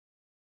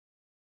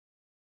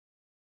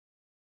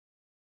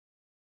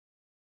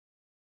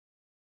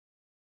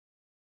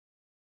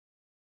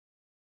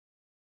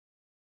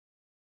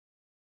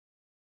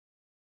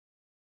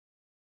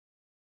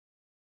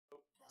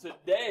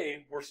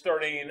Today we're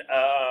starting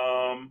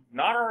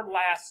not our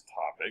last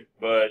topic,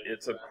 but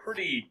it's a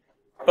pretty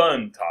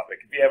fun topic.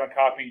 If you haven't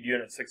copied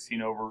Unit 16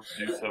 over,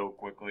 do so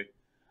quickly.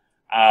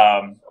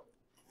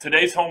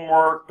 Today's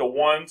homework, the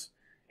ones,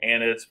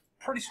 and it's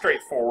pretty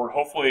straightforward.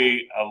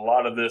 Hopefully a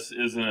lot of this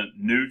isn't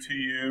new to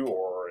you,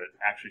 or it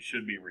actually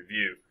should be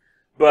reviewed.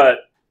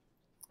 But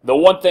the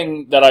one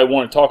thing that I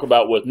want to talk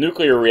about with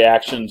nuclear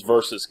reactions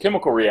versus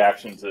chemical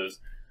reactions is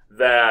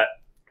that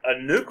a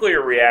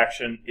nuclear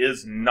reaction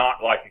is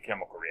not like a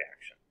chemical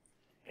reaction.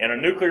 In a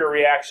nuclear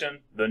reaction,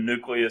 the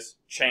nucleus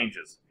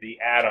changes. The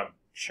atom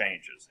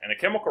changes. In a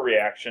chemical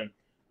reaction,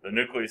 the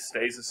nucleus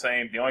stays the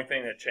same. The only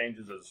thing that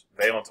changes is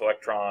valence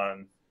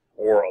electron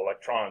or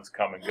electrons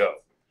come and go.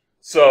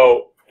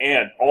 So,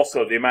 and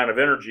also the amount of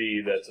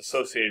energy that's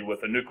associated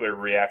with a nuclear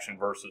reaction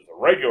versus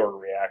a regular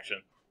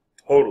reaction,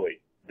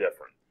 totally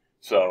different.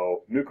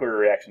 So, nuclear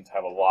reactions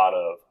have a lot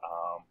of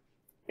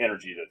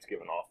energy that's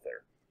given off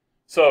there.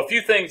 So a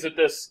few things that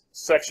this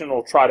section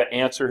will try to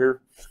answer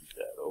here. Scoot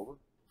that over.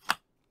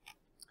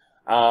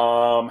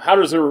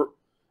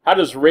 How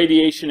does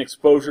radiation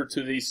exposure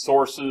to these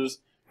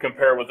sources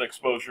compare with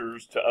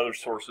exposures to other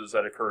sources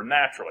that occur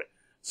naturally?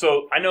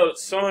 So I know that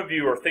some of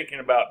you are thinking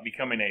about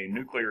becoming a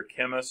nuclear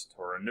chemist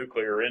or a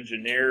nuclear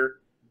engineer.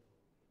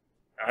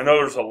 I know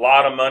there's a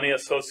lot of money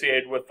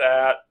associated with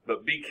that,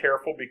 but be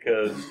careful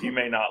because you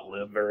may not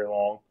live very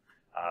long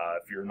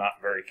if you're not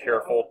very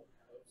careful.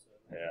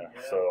 Yeah,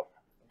 so.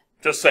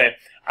 Just saying,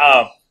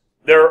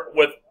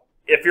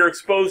 if you're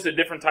exposed to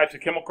different types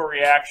of chemical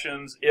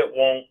reactions, it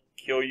won't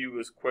kill you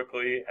as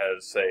quickly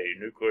as, say,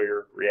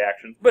 nuclear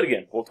reactions. But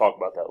again, we'll talk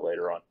about that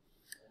later on.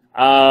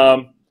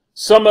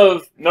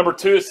 Number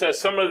 2, it says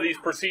some of these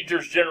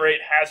procedures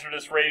generate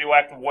hazardous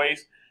radioactive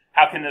waste.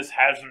 How can this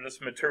hazardous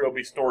material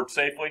be stored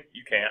safely?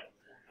 You can't.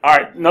 All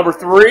right, number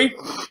 3.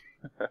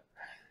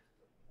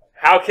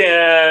 How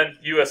can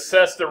you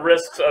assess the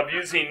risks of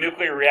using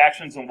nuclear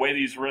reactions and weigh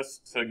these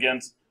risks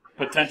against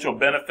potential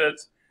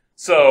benefits?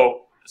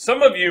 So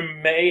some of you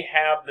may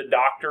have the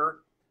doctor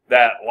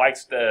that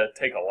likes to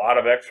take a lot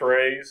of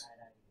x-rays.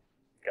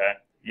 Okay,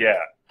 yeah,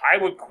 I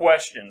would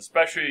question,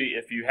 especially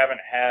if you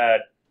haven't had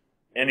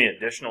any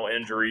additional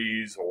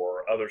injuries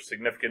or other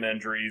significant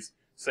injuries,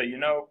 say, you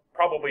know,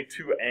 probably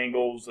 2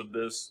 angles of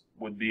this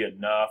would be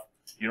enough.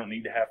 You don't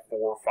need to have 4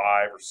 or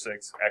 5 or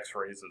 6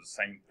 x-rays of the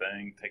same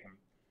thing taking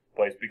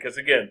place, because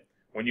again,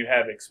 when you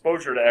have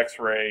exposure to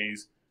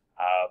x-rays,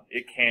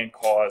 it can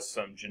cause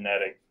some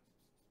genetic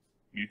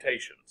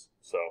mutations,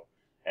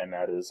 and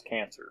that is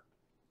cancer.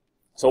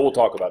 So we'll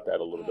talk about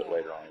that a little bit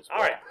later on as well.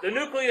 All right, the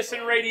nucleus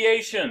and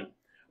radiation.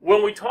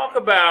 When we talk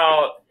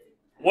about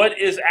what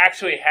is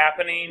actually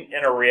happening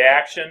in a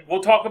reaction,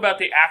 we'll talk about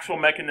the actual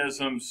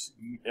mechanisms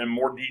in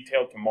more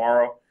detail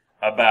tomorrow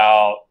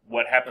about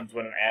what happens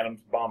when an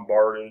atom's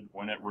bombarded,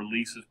 when it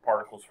releases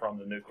particles from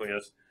the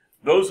nucleus.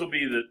 Those will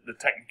be the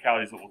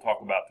technicalities that we'll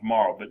talk about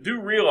tomorrow. But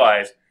do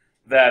realize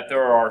that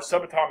there are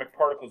subatomic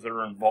particles that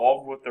are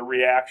involved with the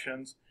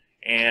reactions.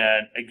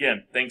 And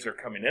again, things are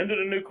coming into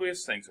the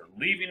nucleus, things are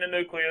leaving the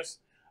nucleus.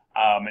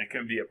 It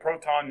can be a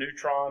proton,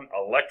 neutron,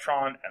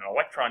 electron. An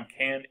electron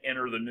can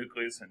enter the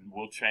nucleus and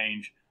will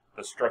change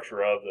the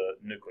structure of the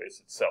nucleus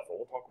itself.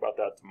 We'll talk about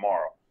that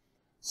tomorrow.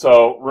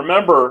 So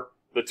remember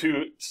the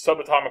 2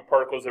 subatomic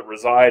particles that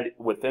reside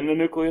within the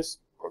nucleus,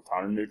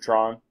 proton and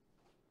neutron,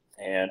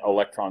 and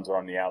electrons are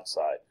on the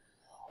outside.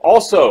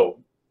 Also,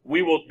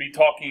 we will be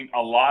talking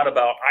a lot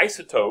about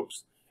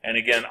isotopes. And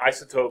again,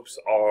 isotopes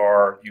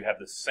are, you have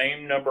the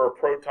same number of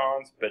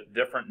protons, but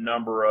different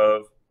number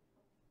of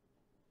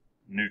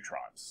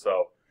neutrons.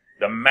 So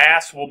the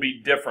mass will be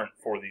different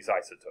for these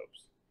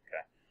isotopes.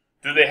 Okay.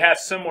 Do they have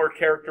similar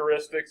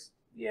characteristics?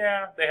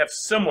 Yeah, they have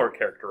similar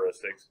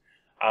characteristics,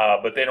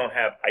 but they don't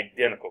have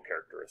identical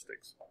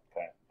characteristics.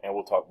 Okay. And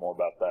we'll talk more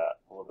about that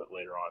a little bit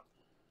later on.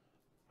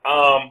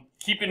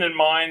 Keeping in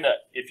mind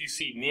that if you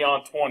see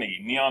neon 20,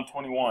 neon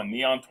 21,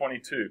 neon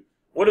 22,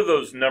 what do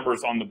those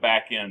numbers on the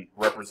back end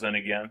represent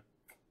again?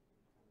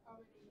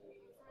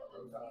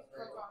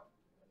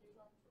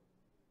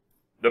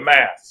 The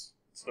mass.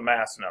 It's the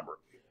mass number.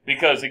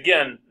 Because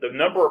again, the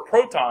number of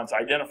protons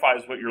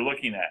identifies what you're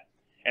looking at.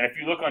 And if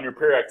you look on your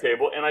periodic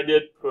table, and I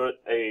did put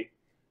a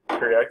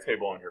periodic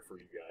table on here for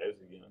you guys,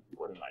 again,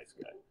 what a nice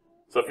guy.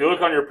 So if you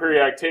look on your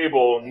periodic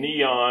table,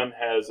 neon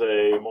has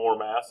a molar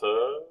mass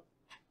of,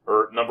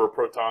 or number of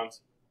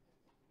protons,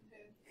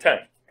 10.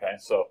 Okay,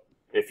 so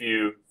if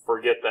you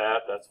forget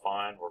that, that's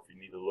fine. Or if you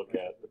need to look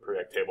at the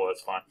periodic table,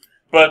 that's fine.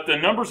 But the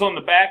numbers on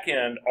the back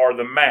end are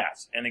the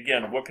mass. And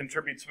again, what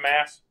contributes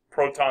mass?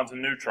 Protons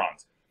and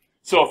neutrons.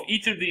 So if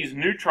each of these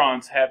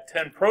neutrons have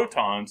 10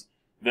 protons,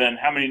 then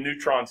how many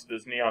neutrons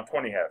does neon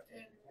 20 have?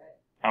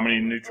 How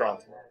many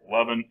neutrons?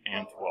 11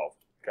 and 12.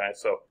 Okay,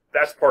 so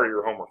that's part of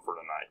your homework for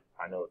tonight.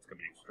 I know it's going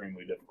to be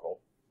extremely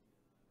difficult.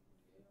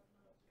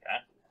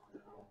 Okay.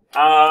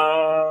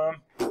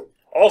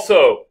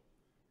 Also,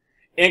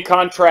 in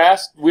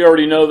contrast, we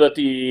already know that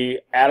the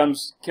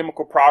atom's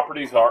chemical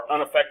properties are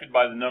unaffected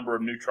by the number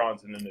of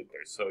neutrons in the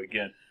nucleus. So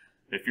again,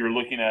 If you're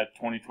looking at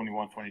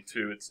 2021,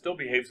 22, it still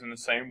behaves in the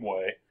same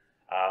way.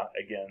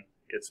 Again,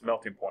 its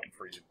melting point and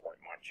freezing point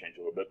might change a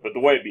little bit, but the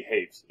way it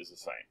behaves is the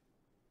same.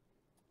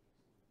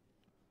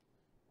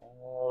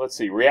 Let's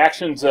see,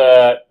 reactions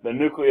the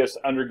nucleus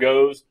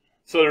undergoes.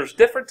 So there's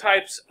different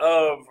types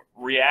of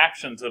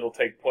reactions that will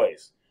take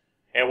place.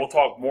 And we'll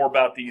talk more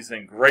about these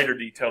in greater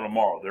detail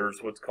tomorrow. There's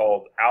what's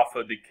called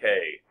alpha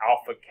decay,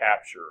 alpha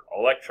capture,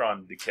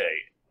 electron decay,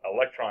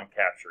 electron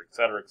capture,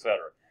 etc., etc.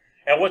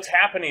 And what's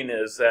happening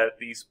is that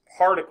these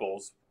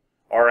particles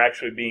are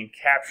actually being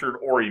captured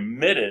or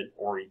emitted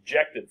or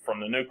ejected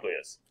from the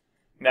nucleus.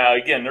 Now,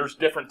 again, there's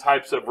different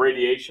types of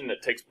radiation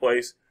that takes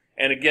place.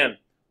 And again,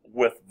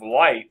 with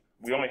light,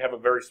 we only have a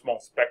very small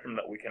spectrum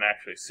that we can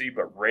actually see,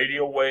 but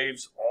radio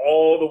waves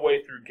all the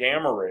way through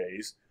gamma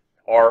rays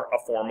are a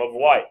form of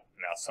light.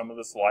 Now, some of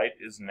this light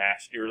is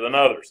nastier than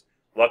others.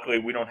 Luckily,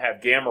 we don't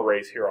have gamma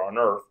rays here on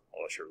Earth,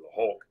 unless you're the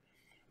Hulk.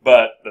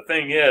 But the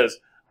thing is,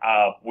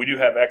 we do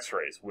have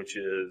X-rays, which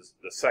is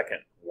the second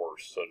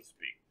worst, so to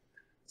speak.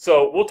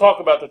 So we'll talk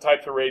about the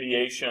types of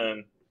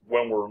radiation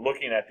when we're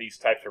looking at these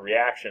types of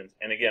reactions.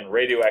 And again,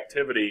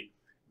 radioactivity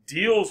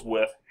deals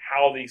with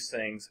how these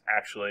things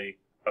actually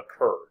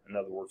occur. In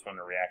other words, when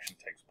the reaction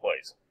takes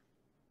place.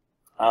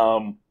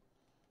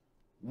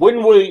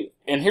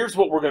 And here's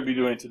what we're going to be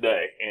doing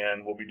today,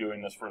 and we'll be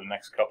doing this for the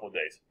next couple of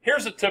days.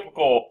 Here's a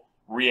typical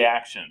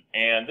reaction,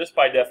 and this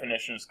by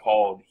definition is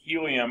called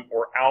helium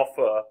or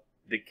alpha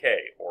decay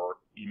or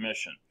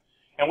emission.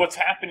 And what's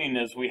happening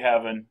is we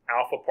have an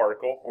alpha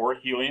particle or a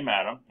helium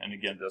atom, and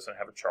again, it doesn't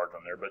have a charge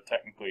on there, but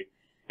technically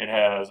it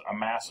has a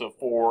mass of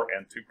 4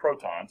 and 2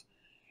 protons.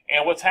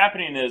 And what's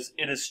happening is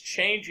it is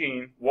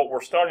changing what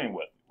we're starting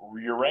with,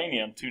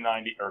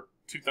 uranium-290 or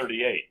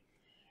 238.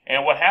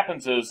 And what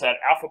happens is that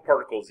alpha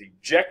particle is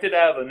ejected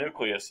out of the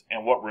nucleus,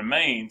 and what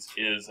remains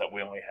is that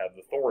we only have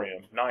the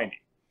thorium-90.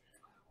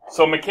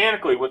 So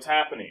mechanically, what's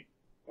happening?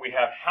 We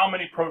have how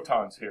many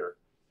protons here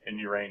in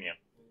uranium?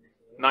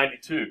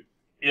 92.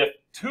 If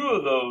 2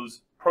 of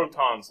those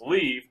protons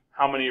leave,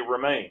 how many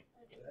remain?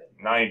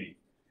 90.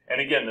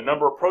 And again, the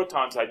number of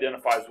protons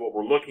identifies what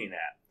we're looking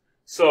at.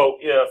 So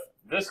if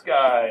this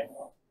guy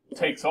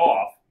takes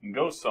off and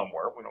goes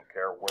somewhere, we don't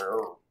care where,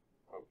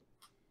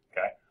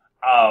 okay?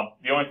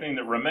 The only thing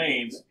that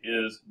remains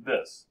is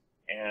this.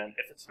 And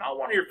if it's not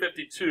one of your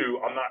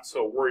 52, I'm not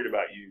so worried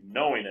about you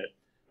knowing it.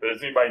 But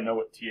does anybody know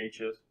what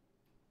TH is?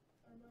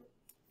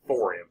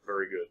 Thorium.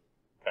 Very good.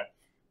 Okay.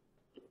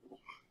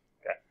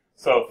 Okay.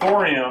 So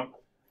thorium,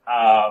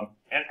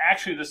 and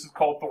actually this is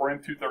called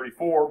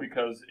thorium-234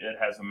 because it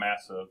has a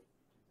mass of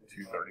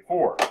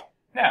 234.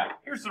 Now,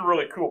 here's the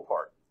really cool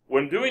part.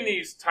 When doing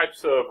these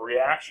types of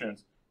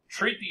reactions,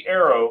 treat the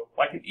arrow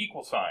like an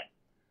equal sign.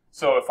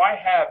 So if I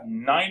have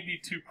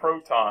 92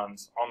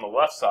 protons on the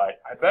left side,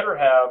 I better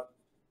have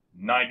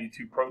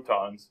 92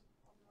 protons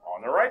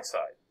on the right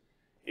side.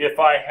 If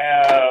I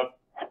have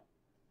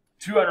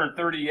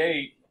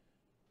 238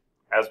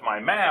 as my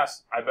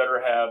mass, I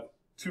better have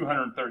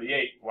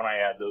 238 when I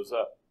add those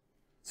up.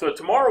 So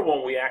tomorrow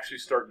when we actually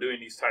start doing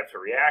these types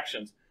of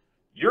reactions,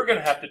 you're going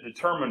to have to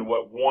determine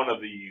what one of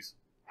these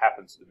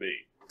happens to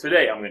be.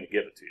 Today I'm going to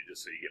give it to you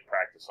just so you get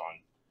practice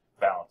on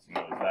balancing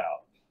those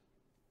out.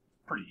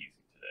 Pretty easy.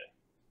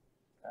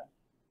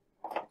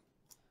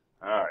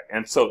 All right,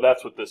 and so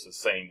that's what this is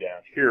saying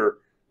down here.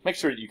 Make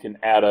sure that you can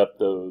add up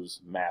those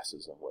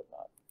masses and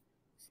whatnot.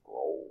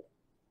 Scroll.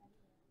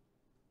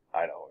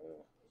 I know.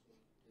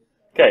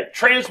 Okay,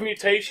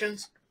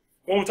 transmutations.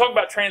 When we talk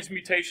about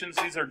transmutations,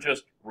 these are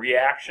just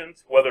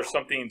reactions, whether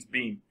something's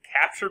being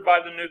captured by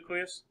the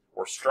nucleus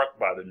or struck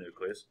by the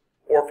nucleus,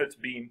 or if it's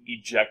being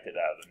ejected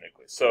out of the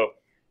nucleus. So,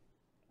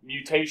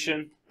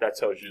 mutation, that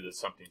tells you that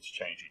something's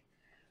changing.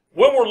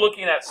 When we're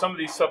looking at some of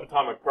these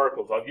subatomic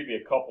particles, I'll give you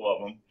a couple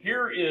of them.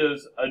 Here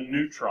is a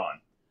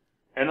neutron.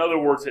 In other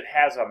words, it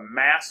has a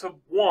mass of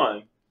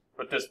 1,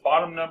 but this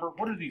bottom number,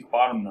 what do these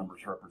bottom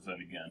numbers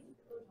represent again?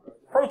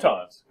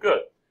 Protons.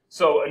 Good.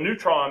 So a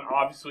neutron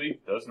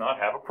obviously does not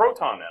have a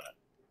proton in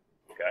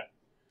it. Okay?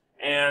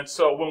 And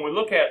so when we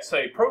look at,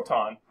 say,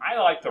 proton, I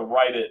like to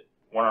write it,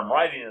 when I'm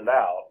writing it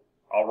out,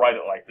 I'll write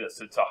it like this.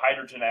 It's a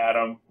hydrogen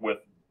atom with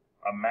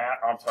a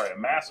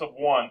mass of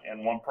 1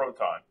 and 1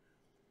 proton.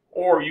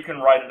 Or you can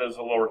write it as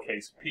a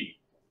lowercase p.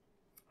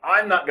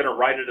 I'm not going to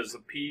write it as a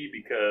p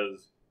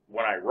because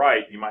when I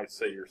write, you might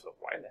say to yourself,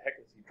 why the heck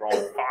is he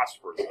drawing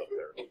phosphorus up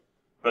there?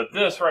 But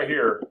this right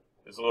here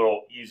is a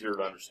little easier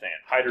to understand.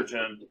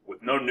 Hydrogen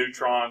with no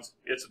neutrons,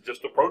 it's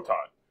just a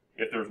proton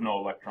if there's no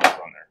electrons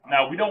on there.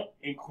 Now, we don't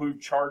include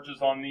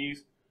charges on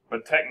these,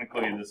 but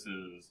technically this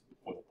is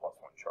with a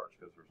 +1 charge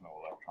because there's no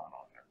electron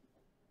on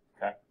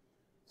there. Okay?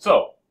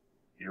 So,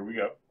 here we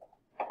go.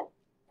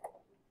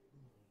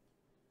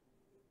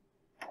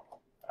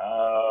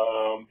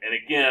 And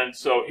again,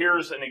 so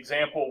here's an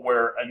example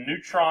where a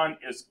neutron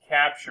is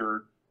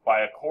captured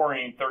by a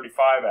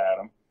chlorine-35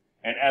 atom,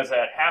 and as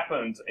that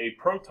happens, a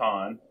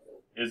proton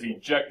is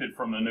ejected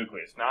from the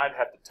nucleus. Now, I'd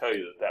have to tell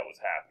you that that was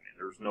happening.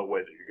 There's no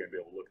way that you're going to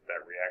be able to look at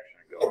that reaction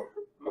and go,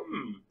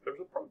 there's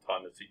a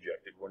proton that's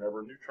ejected whenever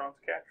a neutron's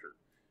captured.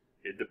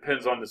 It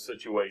depends on the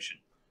situation.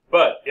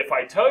 But if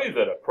I tell you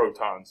that a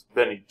proton's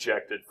been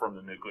ejected from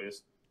the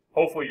nucleus,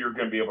 hopefully you're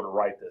going to be able to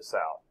write this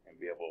out and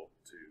be able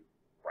to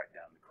write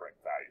down the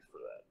correct values for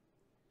that.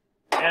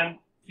 And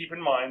keep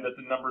in mind that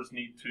the numbers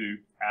need to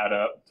add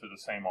up to the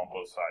same on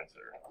both sides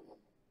there.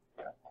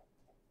 Okay.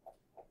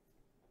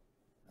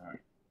 All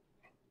right.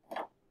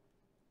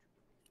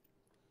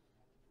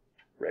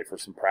 Ready for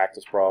some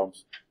practice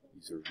problems?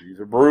 These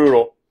are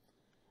brutal.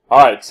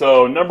 All right,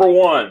 so number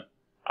one,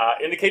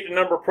 indicate the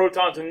number of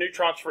protons and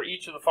neutrons for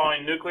each of the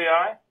following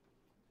nuclei.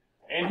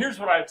 And here's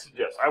what I'd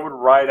suggest. I would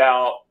write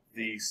out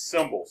the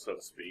symbol, so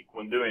to speak,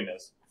 when doing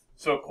this.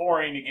 So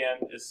chlorine,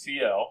 again, is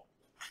Cl.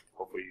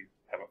 Hopefully you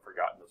haven't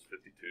forgotten those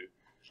 52.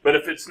 But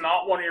if it's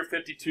not one of your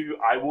 52,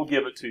 I will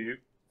give it to you.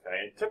 Okay?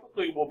 And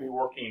typically, we'll be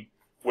working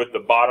with the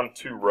bottom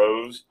two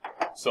rows.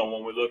 So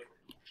when we look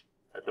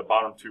at the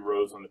bottom two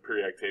rows on the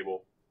periodic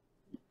table,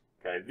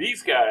 okay,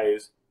 these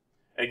guys,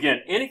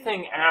 again,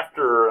 anything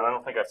after, I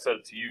don't think I've said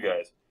it to you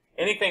guys,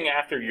 anything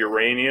after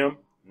uranium,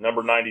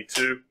 number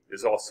 92,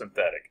 is all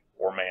synthetic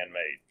or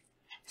man-made.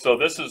 So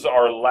this is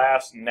our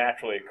last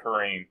naturally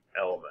occurring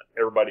element.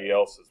 Everybody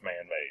else is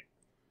man-made.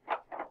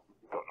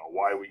 Don't know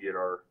why we get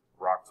our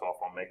rocks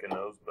off on making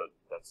those, but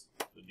that's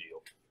the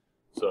deal.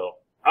 So,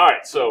 all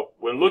right, so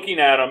when looking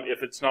at them,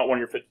 if it's not one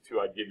of your 52,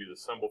 I'd give you the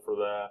symbol for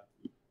that.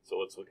 So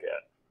let's look at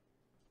it.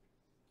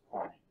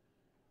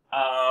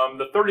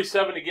 The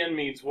 37 again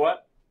means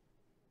what?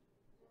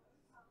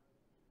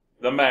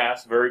 The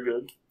mass, very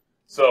good.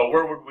 So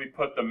where would we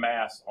put the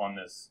mass on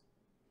this?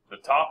 The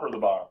top or the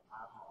bottom?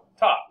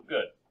 Top,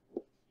 good.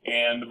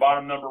 And the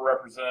bottom number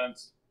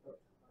represents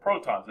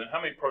protons. And how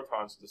many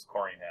protons does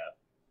chlorine have?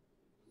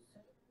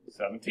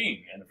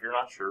 17. And if you're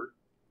not sure,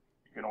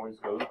 you can always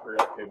go to the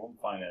periodic table and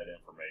find that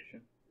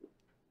information.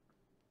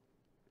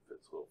 If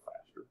it's a little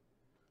faster.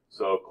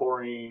 So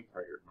chlorine,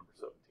 right here, number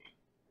 17.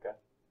 Okay.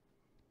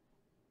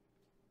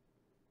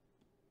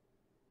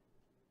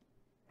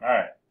 All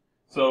right.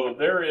 So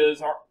there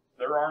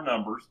are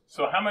numbers.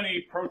 So how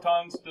many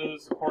protons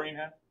does chlorine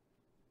have?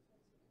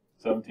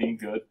 17,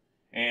 good.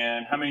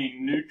 And how many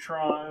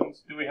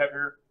neutrons do we have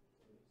here?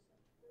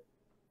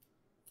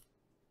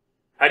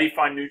 How do you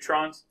find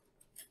neutrons?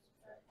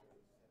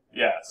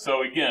 Yeah,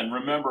 so again,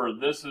 remember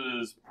this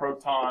is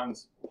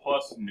protons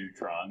plus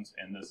neutrons,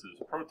 and this is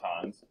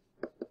protons.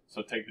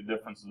 So take the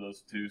difference of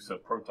those two. So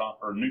proton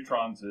or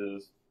neutrons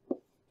is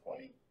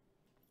 20.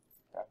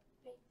 Okay.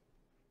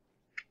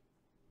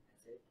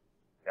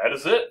 That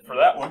is it for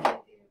that one.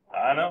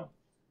 I know.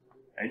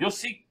 And you'll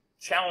see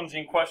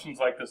challenging questions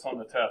like this on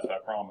the test, I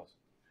promise.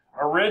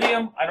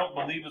 Iridium, I don't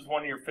believe is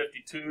one of your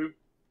 52.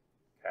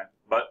 Okay,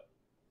 but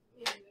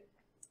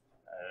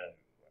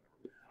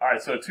all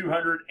right, so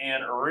 200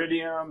 and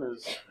iridium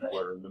is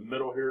we're in the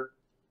middle here.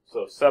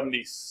 So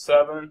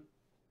 77.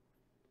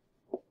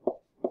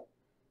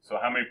 So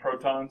how many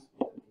protons?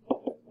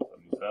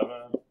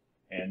 77.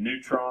 And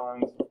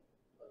neutrons?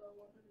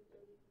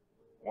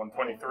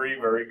 123,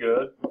 very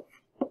good.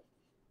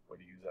 Way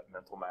to use that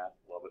mental math,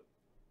 love it.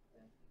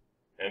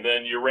 And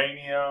then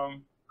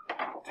uranium,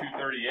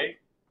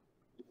 238.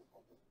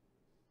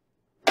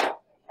 It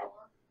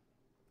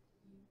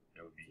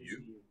would be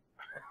you.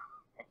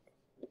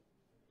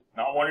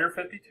 Not one of your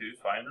 52,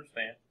 so I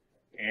understand.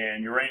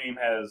 And uranium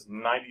has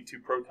 92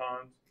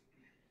 protons.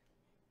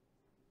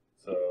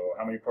 So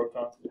how many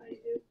protons?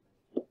 92.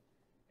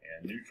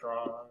 And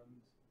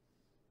neutrons?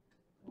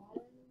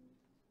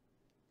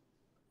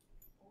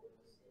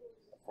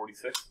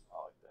 46. I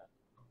like that.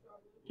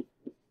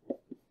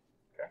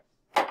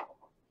 Okay.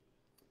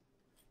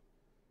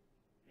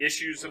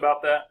 Issues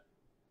about that?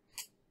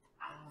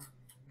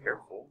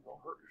 Careful,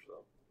 don't hurt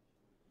yourself.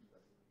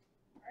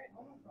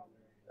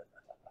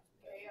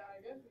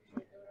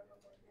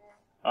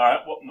 All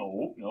right, well,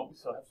 no, we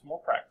still have some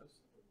more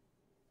practice.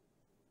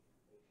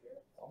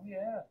 Oh,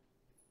 yeah.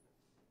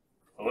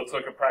 So let's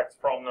look at practice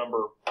problem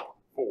number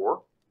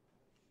 4.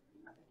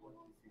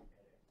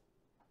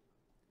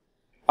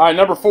 All right,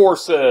 number 4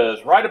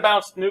 says, write a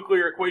balanced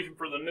nuclear equation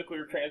for the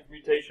nuclear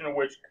transmutation in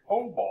which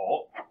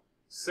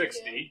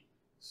cobalt-60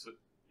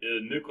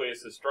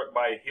 nucleus is struck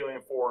by a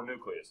helium-4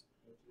 nucleus.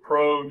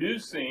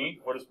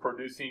 Producing, what does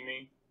producing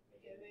mean?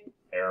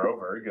 Arrow,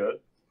 very good.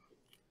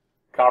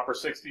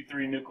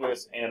 Copper-63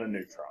 nucleus and a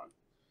neutron.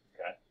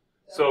 Okay.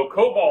 So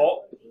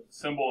cobalt,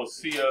 symbol is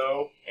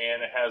CO,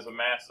 and it has a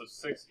mass of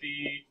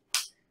 60.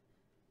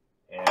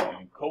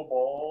 And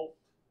cobalt.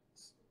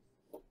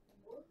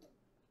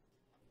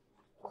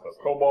 So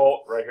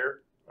cobalt right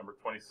here, number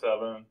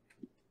 27.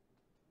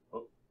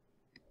 Oh.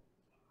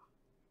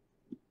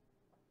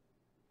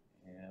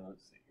 And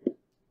let's see here.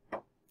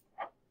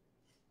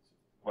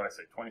 What did I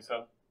say,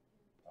 27?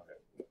 Okay.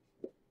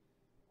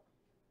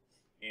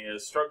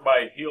 Is struck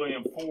by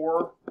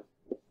helium-4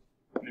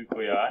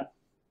 nuclei,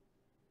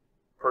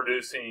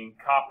 producing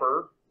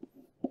copper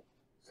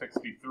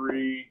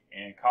 63,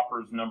 and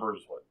copper's number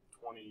is what,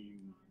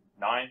 29?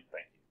 Thank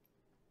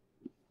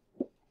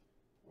you.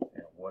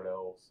 And what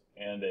else?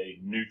 And a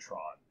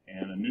neutron.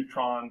 And a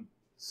neutron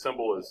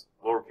symbol is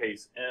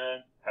lowercase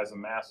n, has a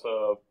mass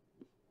of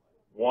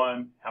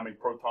 1. How many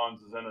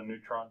protons is in a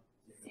neutron?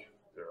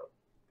 0.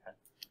 Okay.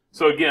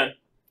 So again,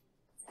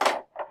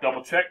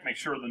 double check, make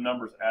sure the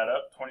numbers add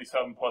up.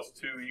 27 plus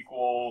 2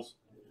 equals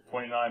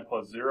 29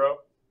 plus 0.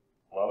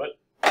 Love it.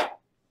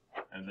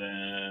 And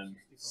then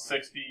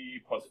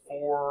 60 plus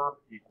 4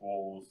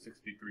 equals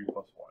 63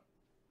 plus 1.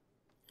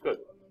 Good.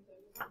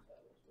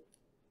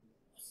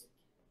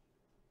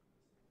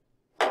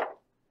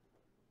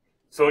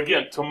 So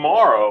again,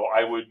 tomorrow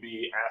I would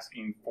be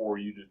asking for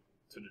you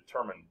to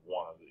determine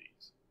one of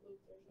these.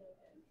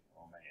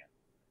 Oh man.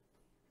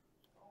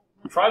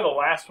 Try the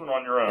last one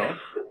on your own.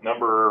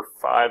 Number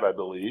 5, I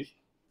believe.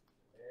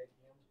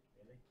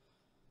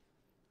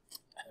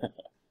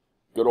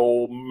 Good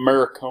old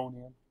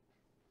Americonian.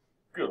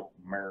 Good old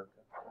America.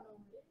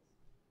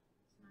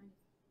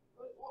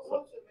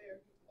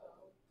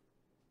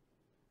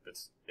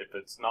 If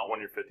it's not one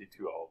of your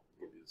 52, I'll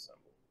give you the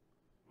symbol.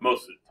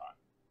 Most of the time.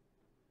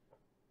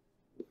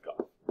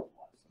 God bless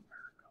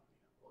America.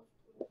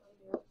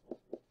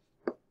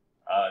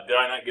 Did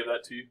I not give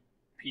that to you?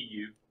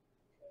 PU.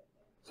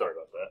 Sorry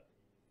about that.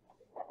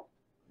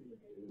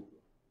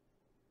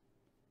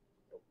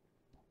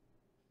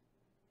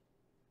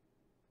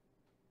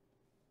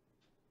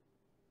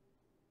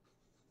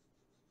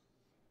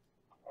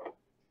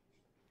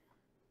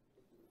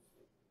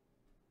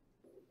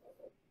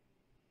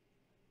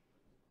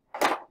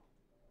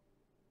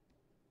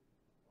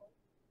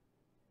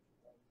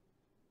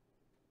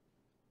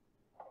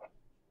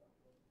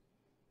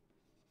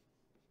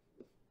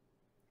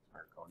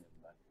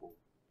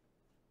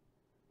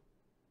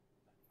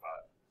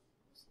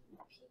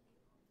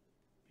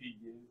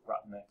 PU,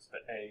 right next to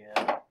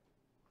AM.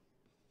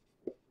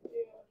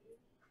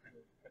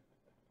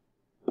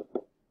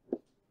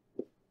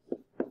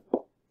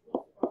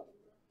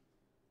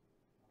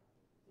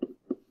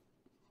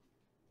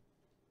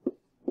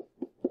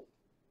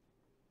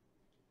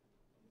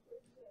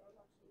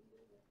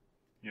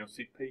 You don't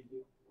see PU? I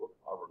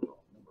wrote the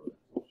wrong number.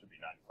 It should be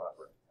 95,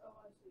 right? Oh,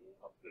 I see it.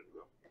 Oh, there we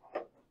go.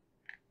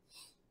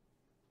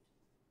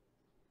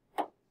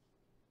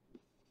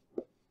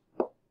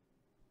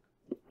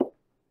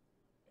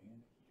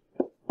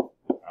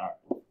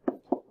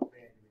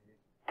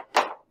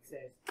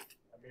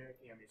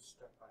 Americium is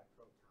struck by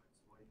protons.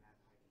 Why not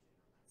hydrogen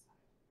on that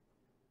side?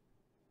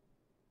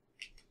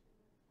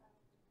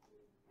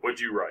 What'd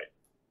you write?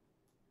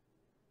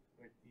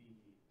 With the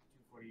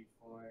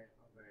 244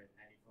 over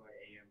 94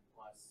 AM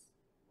plus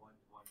 1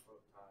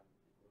 proton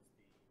equals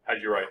the. How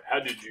did you write?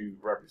 How did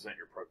you represent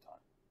your proton?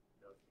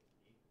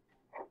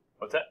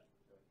 What's that?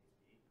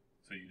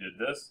 So you did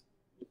this?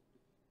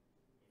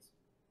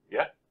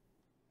 Yeah?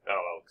 Oh,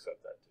 I'll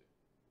accept that too.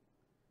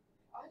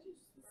 I just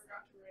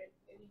forgot to write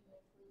anything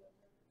for the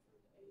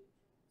age.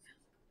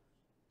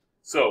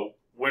 So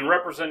when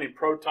representing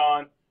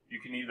proton, you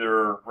can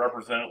either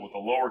represent it with a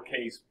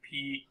lowercase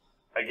p.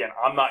 Again,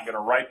 I'm not going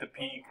to write the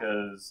p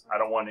because I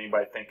don't want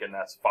anybody thinking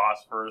that's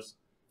phosphorus.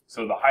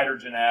 So the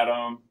hydrogen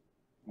atom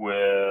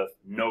with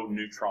no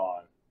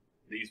neutron,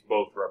 these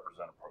both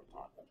represent a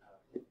proton.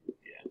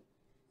 Yeah.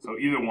 So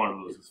either one of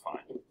those is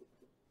fine.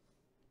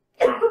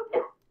 Okay.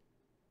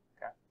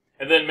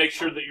 And then make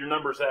sure that your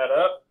numbers add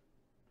up.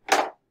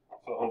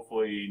 So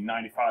hopefully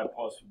 95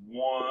 plus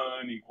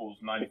 1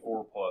 equals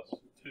 94 plus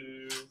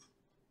 2.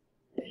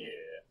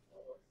 Yeah.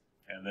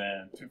 And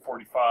then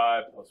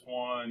 245 plus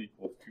 1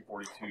 equals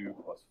 242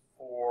 plus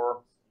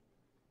 4.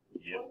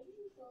 Yep.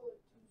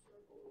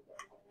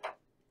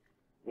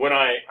 When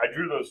I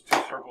drew those 2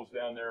 circles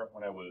down there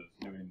when I was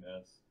doing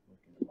this,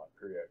 looking at my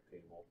periodic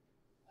table.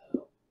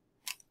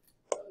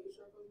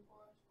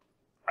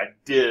 I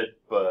did,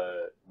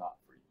 but not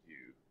for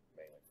you,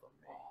 mainly for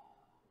me.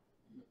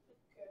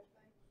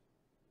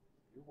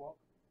 You're welcome.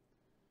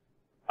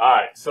 All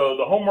right, so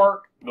the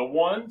homework, the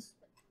ones.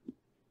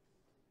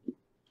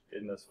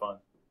 Isn't this fun?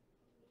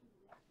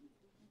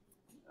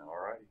 All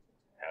righty.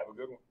 Have a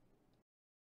good one.